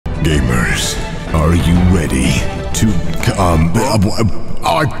Gamers, are you ready to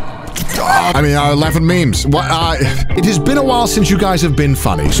I laugh at memes. It has been a while since you guys have been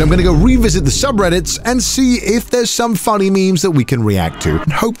funny, so I'm gonna go revisit the subreddits and see if there's some funny memes that we can react to,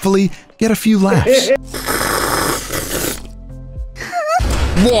 and hopefully get a few laughs.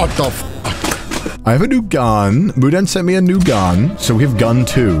 What the f? I have a new gun. Mudan sent me a new gun, so we have gun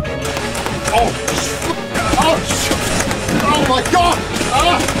 2. Oh my god!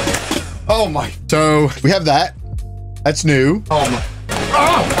 Oh my. So, we have that. That's new. Oh my.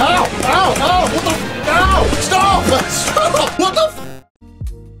 Ow! Ow! Ow! Ow! What the? Ow! Stop! Stop! What the?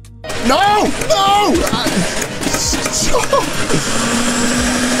 No! No! Stop!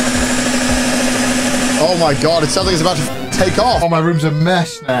 Oh my god! It sounds like it's about to take off. Oh, my room's a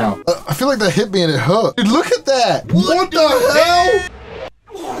mess now. I feel like they hit me and it hurt. Dude, look at that! What the hell?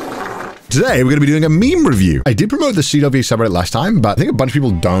 Today, we're going to be doing a meme review. I did promote the CDawgVA subreddit last time, but I think a bunch of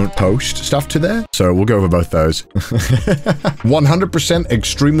people don't post stuff to there. So we'll go over both those. 100%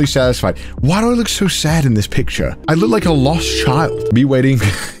 extremely satisfied. Why do I look so sad in this picture? I look like a lost child. Me waiting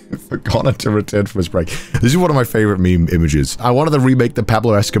for Connor to return from his break. This is one of my favorite meme images. I wanted to remake the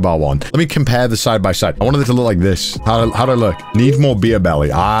Pablo Escobar one. Let me compare the side by side. I wanted it to look like this. How do I look? Need more beer belly.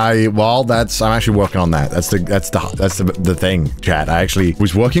 Well, I'm actually working on that. That's the thing, chat. I actually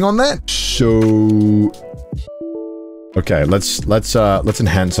was working on that. So okay, let's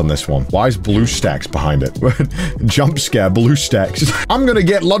enhance on this one. Why is blue stacks behind it? Jump scare, blue stacks. I'm gonna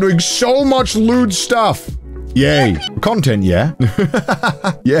get Ludwig so much lewd stuff. Yay. For content, yeah.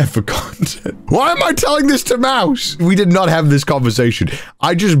 Yeah, for content. Why am I telling this to Mouse? We did not have this conversation.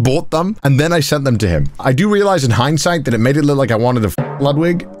 I just bought them and then I sent them to him. I do realize in hindsight that it made it look like I wanted to f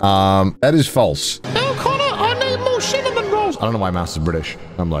Ludwig. That is false. No, Connor, I need more cinnamon rolls. I don't know why Mouse is British.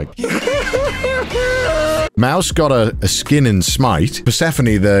 I'm like... Mouse got a skin in Smite.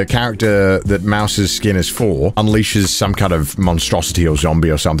 Persephone, the character that Mouse's skin is for, unleashes some kind of monstrosity or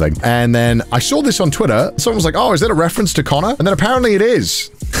zombie or something. And then I saw this on Twitter. Someone was like, oh, is that a reference to Connor? And then apparently it is.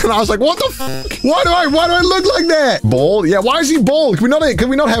 And I was like, what the f? Why do I look like that? Bald? Yeah, why is he bald? Can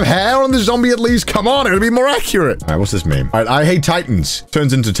we not have hair on the zombie at least? Come on, it would be more accurate. All right, what's this meme? All right, I hate Titans.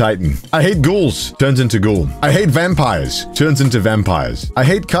 Turns into Titan. I hate ghouls. Turns into ghoul. I hate vampires. Turns into vampires. I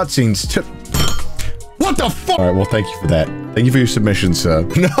hate cutscenes. What the fuck? All right, well, thank you for that. Thank you for your submission, sir.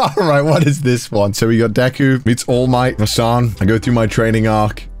 All right, what is this one? So we got Deku meets All Might, Hassan. I go through my training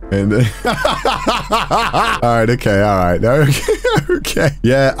arc. And then all right, okay, all right. Okay.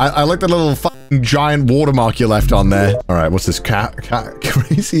 Yeah, I like the little fucking giant watermark you left on there. All right, what's this?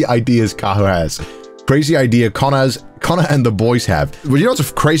 Crazy ideas Kaho has. Crazy idea Connor and the boys have. Well, you know what's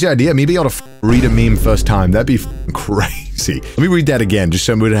a crazy idea? Maybe I ought to read a meme first time. That'd be crazy. Let me read that again, just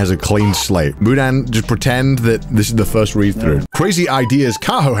so Mudan has a clean slate. Mudan, just pretend that this is the first read through. Crazy ideas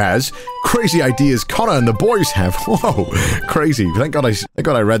Kaho has. Crazy ideas Connor and the boys have. Whoa, crazy. Thank God I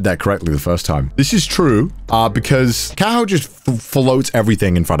read that correctly the first time. This is true, because Kaho just floats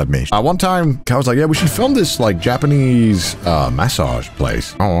everything in front of me. One time, Kaho was like, yeah, we should film this, like, Japanese, massage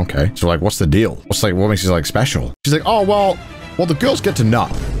place. Oh, okay. So, like, what's the deal? What makes it, like, special? She's like, oh, well, the girls get to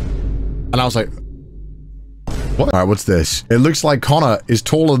nut. And I was like, what? All right, what's this? It looks like Connor is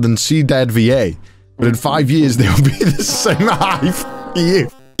taller than CDawgVA, but in 5 years, they'll be the same height.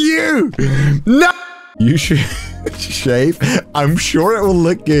 You! No! You should shave. I'm sure it will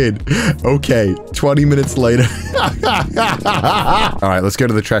look good. Okay, 20 minutes later. All right, let's go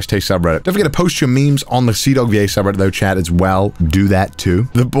to the Trash Taste subreddit. Don't forget to post your memes on the CDawgVA subreddit, though, chat, as well. Do that, too.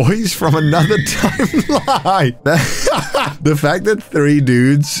 The boys from another timeline. The fact that 3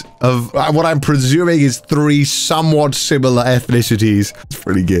 dudes of what I'm presuming is 3 somewhat similar ethnicities. It's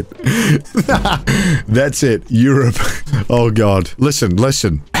pretty good. That's it. Europe. Oh, God.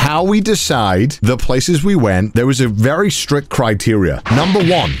 Listen. How we decide the places we went, there was a very strict criteria. Number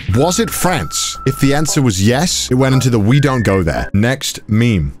 1, was it France? If the answer was yes, it went into the we don't go there. Next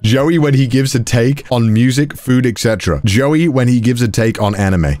meme. Joey when he gives a take on music, food, etc. Joey when he gives a take on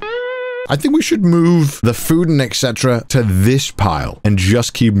anime. I think we should move the food and etc. to this pile and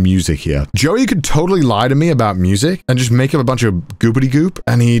just keep music here. Joey could totally lie to me about music and just make up a bunch of goopity goop,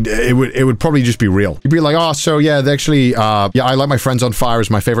 and it would probably just be real. He'd be like, oh, so yeah, they actually, yeah, I like my Friends on Fire as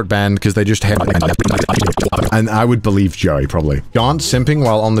my favorite band because they just have, and I would believe Joey probably. Gone simping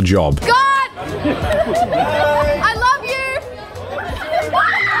while on the job. God! I love you!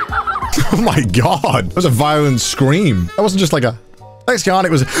 Oh my God, that was a violent scream. That wasn't just like a, thanks God,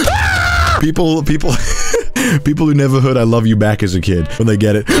 it was, people who never heard I love you back as a kid when they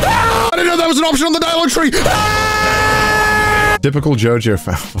get it. I didn't know that was an option on the dialogue tree. Typical JoJo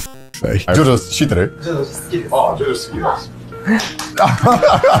fan. JoJo 知ってる?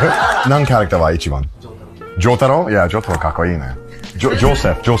何キャラクターは一番？ジョータロ？いや、ジョータロかっこいいね。ジョ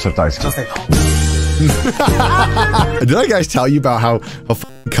セフ大好き。Did I guys tell you about how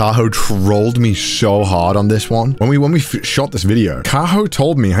Kaho trolled me so hard on this one? When we shot this video, Kaho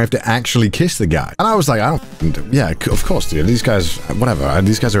told me I have to actually kiss the guy. And I was like, yeah, of course, dude. These guys, whatever.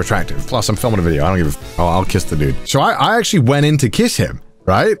 These guys are attractive. Plus, I'm filming a video. I don't give a I'll kiss the dude. So I actually went in to kiss him.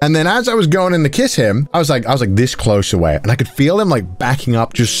 Right? And then as I was going in to kiss him, I was like this close away. And I could feel him like backing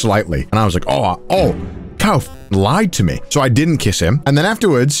up just slightly. And I was like, oh, Kao lied to me. So I didn't kiss him. And then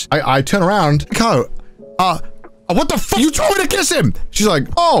afterwards, I turn around. Kao, what the fuck? You told me to kiss him. She's like,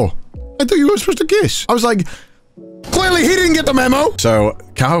 oh, I thought you were supposed to kiss. I was like, clearly he didn't get the memo. So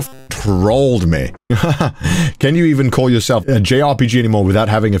Kao trolled me. Can you even call yourself a JRPG anymore without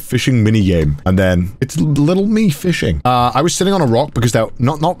having a fishing minigame? And then it's little me fishing. I was sitting on a rock because that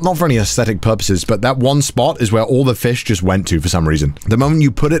not for any aesthetic purposes, but that one spot is where all the fish just went to for some reason. The moment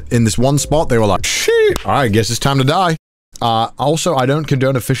you put it in this one spot, they were like, shit, all right, I guess it's time to die. Also, I don't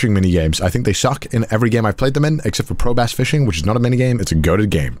condone fishing minigames. I think they suck in every game I've played them in, except for Pro Bass Fishing, which is not a minigame. It's a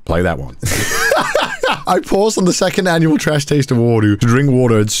goated game. Play that one. I paused on the second annual Trash Taste Award to drink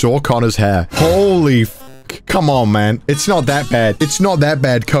water and saw Connor's hair. Holy f***. Come on, man. It's not that bad. It's not that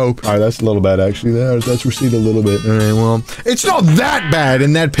bad, Cope. All right, that's a little bad, actually. Let's recede a little bit. All right, well, it's not that bad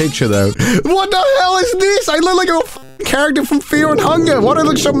in that picture, though. What the hell is this? I look like a character from Fear and Hunger. Why do I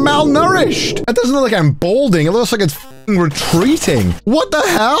look so malnourished? That doesn't look like I'm balding. It looks like it's retreating. What the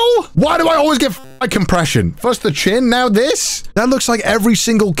hell? Why do I always get compression? First the chin, now this? That looks like every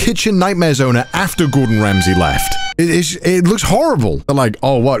single Kitchen Nightmares owner after Gordon Ramsay left. It looks horrible. They're like,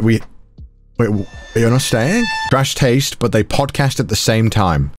 oh, what? Wait, you're not staying? Trash Taste, but they podcast at the same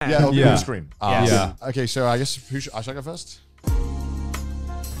time. Yeah, it'll be on the screen. Yeah. Okay, so I guess should I go first?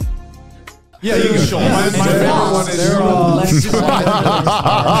 Yeah, you can show my favorite one is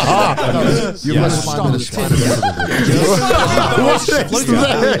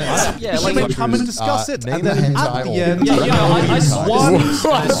Yeah, like come and discuss it, and then at the end, I swung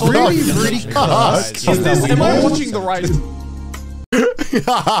really close. Am I watching the right?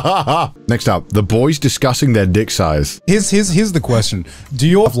 Next up, the boys discussing their dick size. Here's the question: do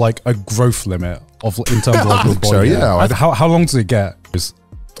you have like a growth limit in terms of like your body? So yeah, how long does it get?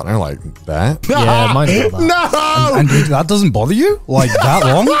 I don't like that. Yeah, mine's not that. No! And that doesn't bother you? Like that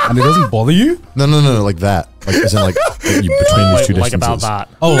long? And it doesn't bother you? No, like that. Like, as in like between these two distances. Like about that.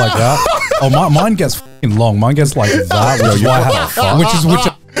 Oh, like that? Oh, mine gets f***ing long. Mine gets like that.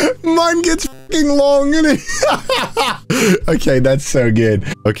 Mine gets f***ing long, innit? Okay, that's so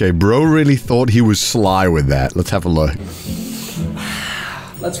good. Okay, bro really thought he was sly with that. Let's have a look.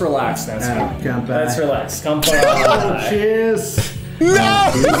 Let's relax, that's Let's relax. Come on. Oh, cheers.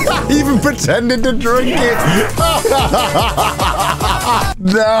 No! He even pretended to drink it.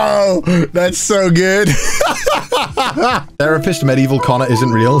 No! That's so good. Therapist Medieval Connor isn't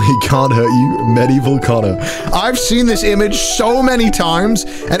real. He can't hurt you. Medieval Connor. I've seen this image so many times,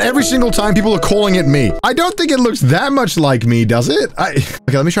 and every single time people are calling it me. I don't think it looks that much like me, does it? Okay,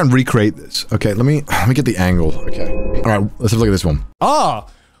 let me try and recreate this. Okay, let me get the angle. Okay. All right, let's have a look at this one. Ah!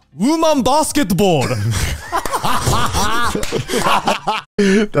 Woman basketball!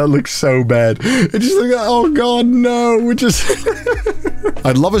 That looks so bad. It's just like, oh god, no. We're just...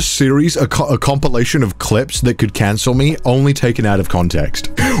 I'd love a series, a compilation of clips that could cancel me, only taken out of context.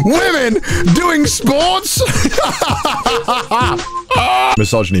 Women doing sports?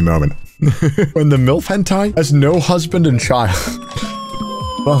 Misogyny moment. When the MILF hentai has no husband and child.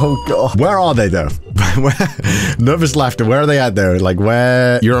 Oh god. Where are they though? Nervous laughter. Where are they at though? Like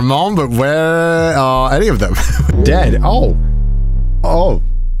where? You're a mom, but where are any of them? Dead. Oh.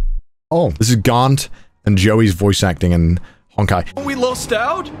 This is Gaunt and Joey's voice acting in Honkai. We lost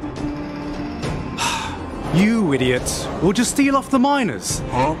out? You idiots. We'll just steal off the miners.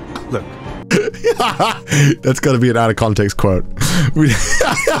 Huh? Look. That's gotta be an out of context quote.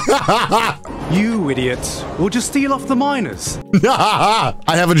 You idiots. We'll just steal off the miners. I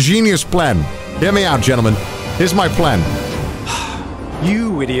have a genius plan. Hear me out, gentlemen. Here's my plan.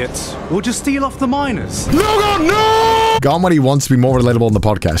 You idiots. We'll just steal off the miners. No, God, no! Gone when he wants to be more relatable on the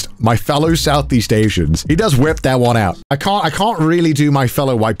podcast. My fellow Southeast Asians. He does whip that one out. I can't really do my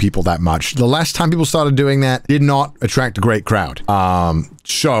fellow white people that much. The last time people started doing that did not attract a great crowd.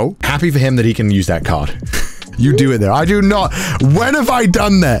 So happy for him that he can use that card. You do it there. I do not. When have I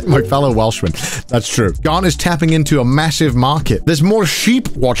done that? My fellow Welshman. That's true. Gaunt is tapping into a massive market. There's more sheep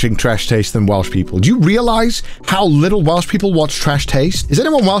watching Trash Taste than Welsh people. Do you realize how little Welsh people watch Trash Taste? Is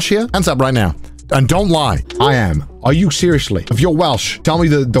anyone Welsh here? Hands up right now. And don't lie. I am. Are you seriously? If you're Welsh, tell me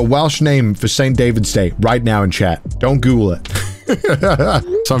the Welsh name for St. David's Day right now in chat. Don't Google it.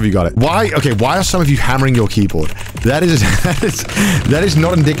 Some of you got it. Why? Okay, why are some of you hammering your keyboard? That is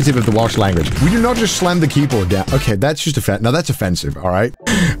not indicative of the Welsh language. We do not just slam the keyboard down. Okay, that's just offensive. Now that's offensive, all right?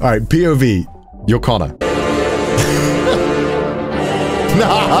 All right, POV, you're Connor.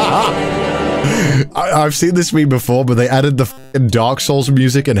 I've seen this meme before, but they added the fucking Dark Souls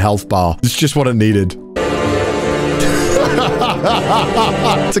music and health bar. It's just what it needed.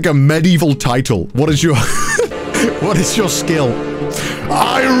 It's like a medieval title. What is your... What is your skill?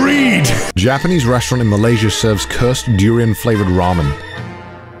 I read! Japanese restaurant in Malaysia serves cursed durian-flavored ramen.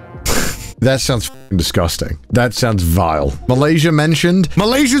 That sounds f***ing disgusting. That sounds vile. Malaysia mentioned.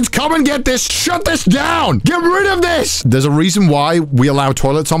 Malaysians, come and get this! Shut this down! Get rid of this! There's a reason why we allow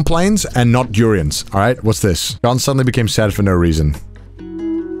toilets on planes and not durians. Alright, what's this? John suddenly became sad for no reason.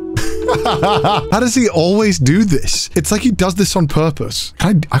 How does he always do this? It's like he does this on purpose.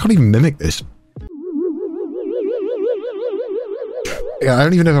 I can't even mimic this. I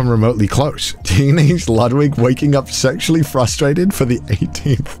don't even know if I'm remotely close. Teenage Ludwig waking up sexually frustrated for the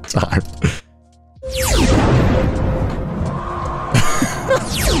 18th time.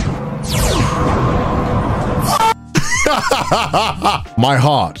 My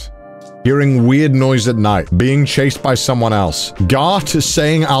heart. Hearing weird noise at night. Being chased by someone else. Gart is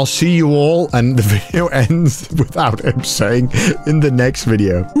saying, I'll see you all, and the video ends without him saying in the next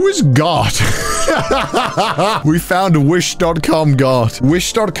video. Who is Gart? We found wish.com Gart.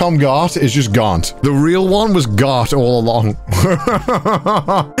 Wish.com Gart is just Gaunt. The real one was Gart all along.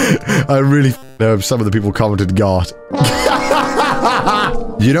 I really know some of the people commented Gart.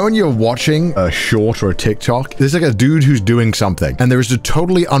 You know when you're watching a short or a TikTok, there's like a dude who's doing something, and there is a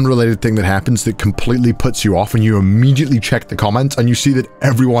totally unrelated thing that happens that completely puts you off, and you immediately check the comments, and you see that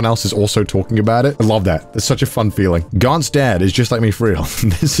everyone else is also talking about it. I love that. That's such a fun feeling. Gaunt's dad is just like me for real.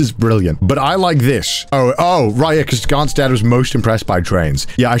 This is brilliant. But I like this. Oh, right, yeah, because Gaunt's dad was most impressed by trains.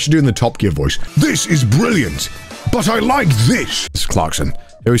 Yeah, I should do it in the Top Gear voice. This is brilliant, but I like this. This is Clarkson.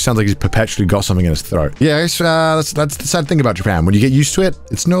 It always sounds like he's perpetually got something in his throat. Yeah, that's the sad thing about Japan. When you get used to it,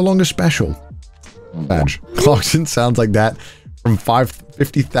 it's no longer special. Badge. Clarkson sounds like that from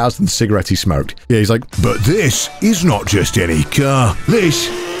 50,000 cigarettes he smoked. Yeah, he's like, but this is not just any car. This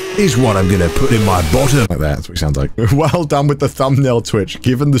is what I'm gonna put in my bottom. Like that, that's what he sounds like. Well done with the thumbnail twitch.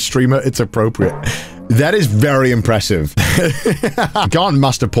 Given the streamer, it's appropriate. That is very impressive. Gaunt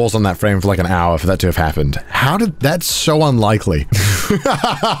must have paused on that frame for like an hour for that to have happened. How did... That's so unlikely.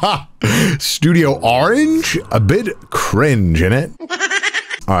 Studio Orange? A bit cringe, innit?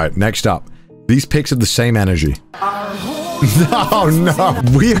 Alright, next up. These pics have the same energy. No, no.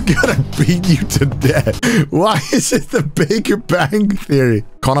 We're gonna beat you to death. Why is it the Big Bang Theory?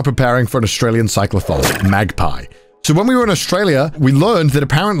 Connor preparing for an Australian cyclothon. Magpie. So when we were in Australia, we learned that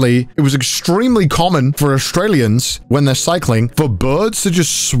apparently it was extremely common for Australians, when they're cycling, for birds to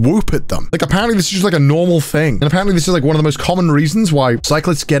just swoop at them. Like, apparently this is just like a normal thing. And apparently this is like one of the most common reasons why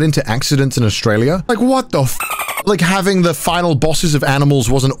cyclists get into accidents in Australia. Like, what the f? Like, having the final bosses of animals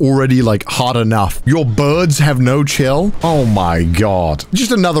wasn't already, like, hard enough. Your birds have no chill? Oh my god.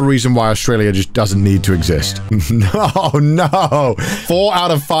 Just another reason why Australia just doesn't need to exist. No. 4 out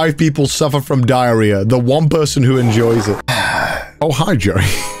of 5 people suffer from diarrhea. The one person who enjoys it. Oh, hi, Joey.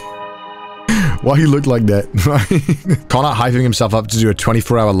 Why he looked like that? Connor hyping himself up to do a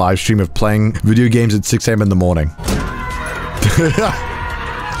 24-hour live stream of playing video games at 6 AM in the morning.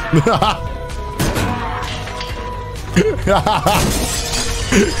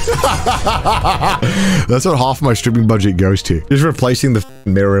 That's what half my streaming budget goes to. Just replacing the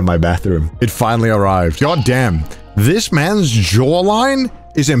mirror in my bathroom. It finally arrived. God damn. This man's jawline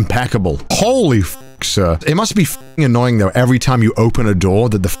is impeccable. Holy f***, sir. It must be f***ing annoying though every time you open a door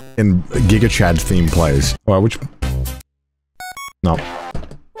that the f***ing Giga Chad theme plays. Well, which... No.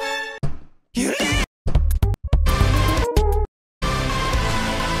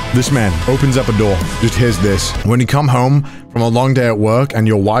 This man opens up a door. Just hears this. When you come home from a long day at work and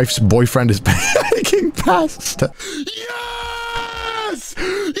your wife's boyfriend is making pasta. Yes!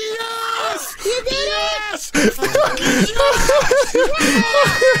 Yes! You did it!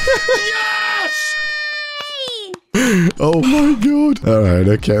 Yes! Oh my god. Alright,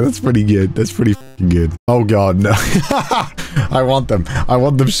 okay, that's pretty good. That's pretty f***ing good. Oh god, no. I want them. I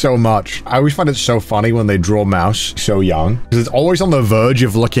want them so much. I always find it so funny when they draw Mouse so young. Because it's always on the verge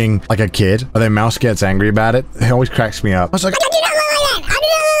of looking like a kid. And then Mouse gets angry about it. It always cracks me up. I was like,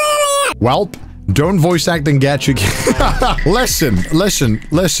 welp, Don't voice act and get you. Listen,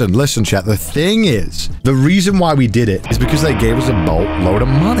 chat. The thing is, the reason why we did it is because they gave us a boatload of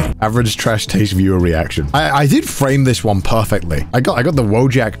money. Average trash taste viewer reaction. I did frame this one perfectly. I got the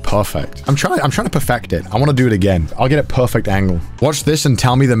Wojak perfect. I'm trying to perfect it. I want to do it again. I'll get it perfect angle. Watch this and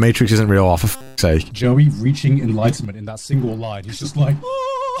tell me the Matrix isn't real, for f***'s sake. Joey reaching enlightenment in that single line. He's just like,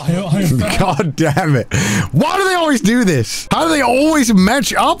 God damn it. Why do they always do this? How do they always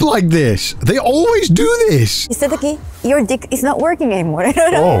match up like this? They always do this. Isadaki, your dick is not working anymore.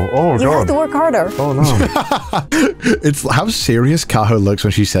 Oh, God. You have to work harder. Oh, no. It's how serious Kaho looks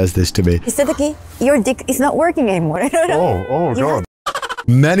when she says this to me. Isadaki, your dick is not working anymore. Oh, God.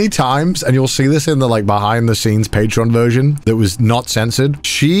 Many times, and you'll see this in the like behind the scenes Patreon version that was not censored.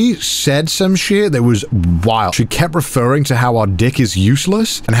 She said some shit that was wild. She kept referring to how our dick is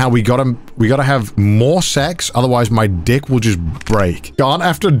useless and how we gotta have more sex, otherwise my dick will just break. Gone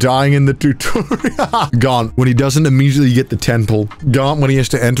after dying in the tutorial. Gone when he doesn't immediately get the 10 pull. Gone when he has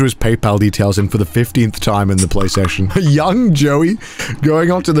to enter his PayPal details in for the 15th time in the play session. Young Joey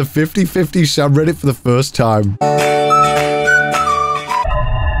going on to the 50/50 subreddit for the first time.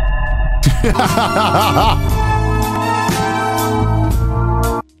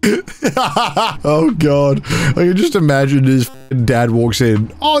 Oh God, I can just imagine his dad walks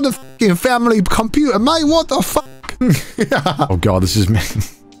in. Oh, the fucking family computer, mate, what the fuck? Oh God, this is me.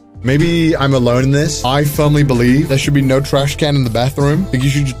 Maybe I'm alone in this. I firmly believe there should be no trash can in the bathroom. I think you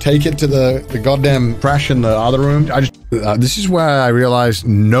should just take it to the goddamn trash in the other room. This is where I realized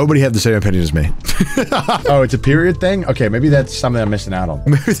nobody had the same opinion as me. Oh, it's a period thing? Okay, maybe that's something I'm missing out on.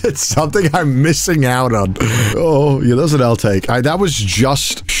 Maybe that's something I'm missing out on. Oh, yeah, that's what I'll take. That was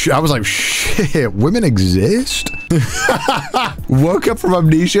just, I was like, shit, women exist? Woke up from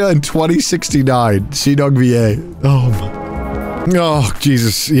amnesia in 2069. CDawgVA. Oh, my. Oh,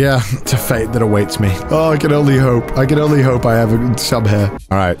 Jesus. Yeah, it's a fate that awaits me. Oh, I can only hope. I can only hope I have a sub here.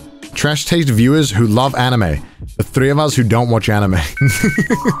 All right. Trash taste viewers who love anime. The three of us who don't watch anime.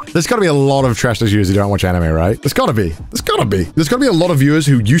 There's got to be a lot of trash taste viewers who don't watch anime, right? There's got to be. There's got to be. There's got to be a lot of viewers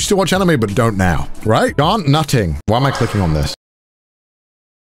who used to watch anime but don't now, right? Aren't nutting. Why am I clicking on this?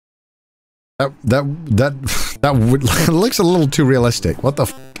 That looks a little too realistic. What the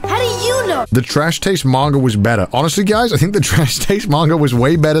f? How do you know? The Trash Taste manga was better. Honestly, guys, I think the Trash Taste manga was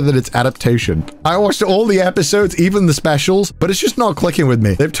way better than its adaptation. I watched all the episodes, even the specials, but it's just not clicking with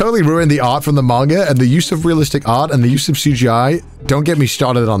me. They've totally ruined the art from the manga, and the use of realistic art and the use of CGI. Don't get me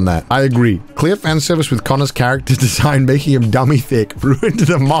started on that. I agree. Clear fan service with Connor's character design making him dummy thick ruined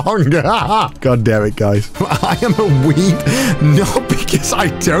the manga. God damn it, guys. I am a weeb, not because I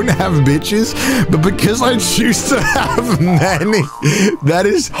don't have bitches, but because I choose to have many. That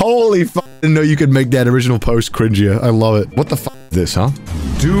is holy f***. I didn't know you could make that original post cringier. I love it. What the f*** is this, huh?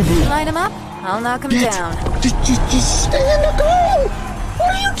 Dubu. Line him up, I'll knock him down. Just stay in the goal!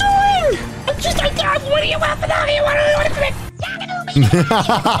 What are you doing? I'm just like, what do you want for that? What do you want?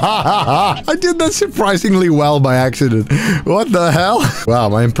 I did that surprisingly well by accident. What the hell? Wow,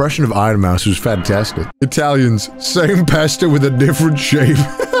 my impression of Iron Mouse was fantastic. Italians, same pasta with a different shape.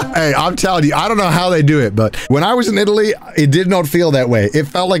 Hey, I'm telling you, I don't know how they do it, but when I was in Italy, it did not feel that way. It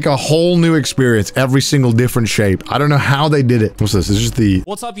felt like a whole new experience, every single different shape. I don't know how they did it. What's this? This is just the...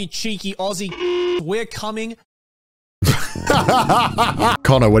 What's up, you cheeky Aussie? We're coming.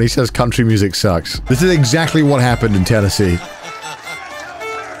 Connor, when he says country music sucks. This is exactly what happened in Tennessee.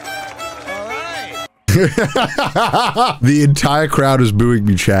 The entire crowd was booing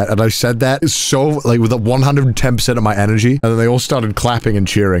me, chat, and I said that so, like, with 110% of my energy, and then they all started clapping and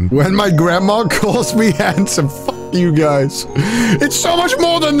cheering. When my grandma calls me handsome, fuck you guys. It's so much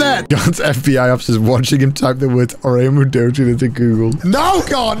more than that! God's FBI officers watching him type the words Oremu Dojin into Google. No,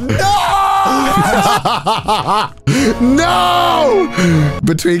 God, no! No!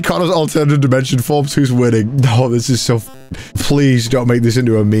 Between Connor's alternative dimension forms, who's winning? No, this is so... Please don't make this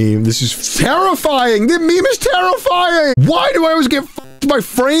into a meme. This is terrifying. The meme is terrifying. Why do I always get f***ed by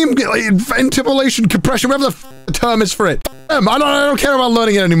frame interpolation, compression, whatever the term is for it? I don't care about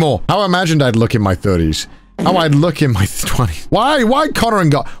learning it anymore. How I imagined I'd look in my 30s. How I'd look in my 20s. Why Connor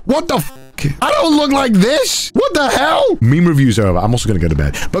and God? What the f***? I don't look like this. What the hell? Meme review's over. I'm also gonna go to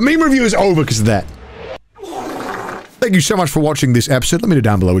bed. But meme review is over because of that. Thank you so much for watching this episode. Let me know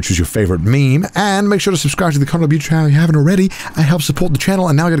down below which was your favorite meme. And make sure to subscribe to the ConnorDawg channel if you haven't already. I help support the channel,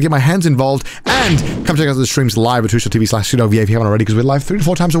 and now I gotta get my hands involved. And come check out the streams live at twitch.tv/CDawgVA if you haven't already, because we're live 3 to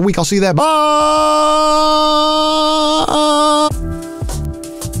 4 times a week. I'll see you there. Bye!